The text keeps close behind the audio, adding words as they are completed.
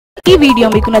ఈ వీడియో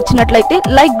మీకు నచ్చినట్లయితే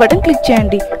లైక్ బటన్ క్లిక్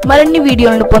చేయండి. మరిన్ని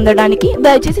వీడియోలను పొందడానికి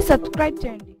దయచేసి సబ్స్క్రైబ్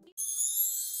చేయండి.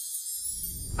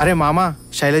 అరే మామా,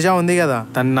 శైలజ ఉంది కదా,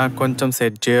 తను నాకు కొంచెం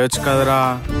సెట్ చేయొచ్చు కదరా?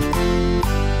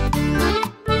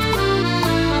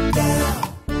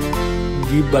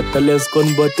 ఈ బట్టలు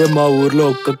వేసుకొని పోతే మా ఊర్లో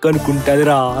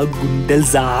ఒక్కొక్కనుకుంటదిరా, గుండెలు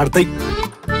జారుతాయి.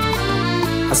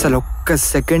 అసలు ఒక్క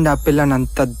సెకండ్ ఆ పిల్లని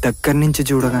అంత దగ్గర నుంచి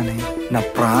చూడగానే నా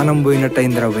ప్రాణం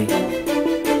పోయినట్టయిందిరా భయ్.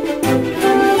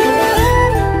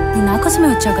 నా కోసమే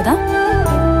వచ్చావు కదా,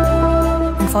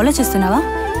 ఫాలో చేస్తున్నావా?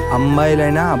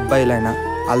 అమ్మాయిలైనా అబ్బాయిలైనా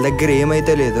వాళ్ళ దగ్గర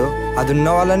ఏమైతే లేదో అది ఉన్న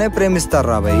వాళ్ళనే ప్రేమిస్తారు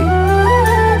రా భయ్.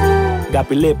 ఆ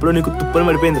పిల్ల ఎప్పుడో నీకు తుప్పలు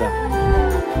పడిపోయిందిరా.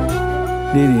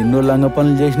 నేను ఎన్నో లంగ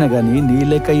పనులు చేసినా గానీ నీ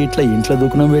లెక్క ఇట్లా ఇంట్లో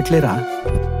దుకుణం పెట్టలేరా.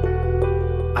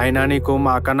 అయినా నీకు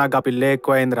మా కన్నా గా పిల్లే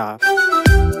ఎక్కువైందిరా.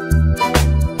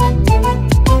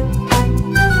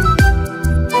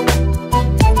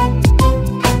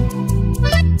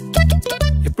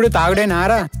 ఇప్పుడు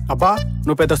తాగుడేనారా? అబ్బా,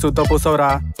 నువ్వు పెద్ద సుత్త పూసవురా.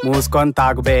 మూసుకొని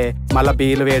తాగుబే, మళ్ళా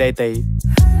బీర్లు వేడైతాయి.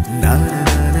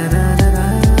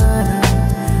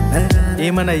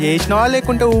 ఏమన్నా చేసినావా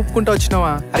లేకుంటే ఊపుకుంటూ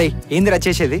వచ్చినావా? అరే ఏందిరా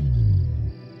చేసేది?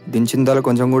 దించిందాలో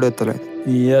కొంచెం కూడా ఎత్తలేదు.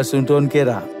 నీ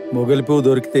అసుంటోనికేరా మొగలి పువ్వు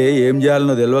దొరికితే ఏం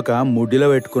చేయాలనో తెలియక ముడ్డిలో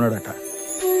పెట్టుకున్నాడట.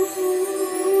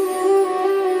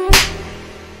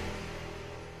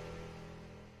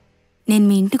 నేను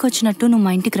మీ ఇంటికి వచ్చినట్టు నువ్వు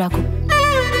మా ఇంటికి రాకు.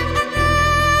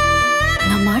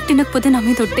 నా మాట తినకపోతే నా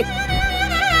మీద ఒట్టే.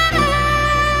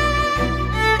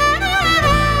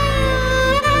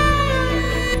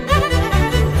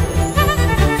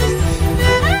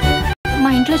 మా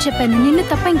ఇంట్లో చెప్పాను, నిన్ను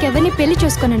తప్ప ఇంకెవరిని పెళ్లి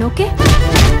చేసుకోను. ఓకే?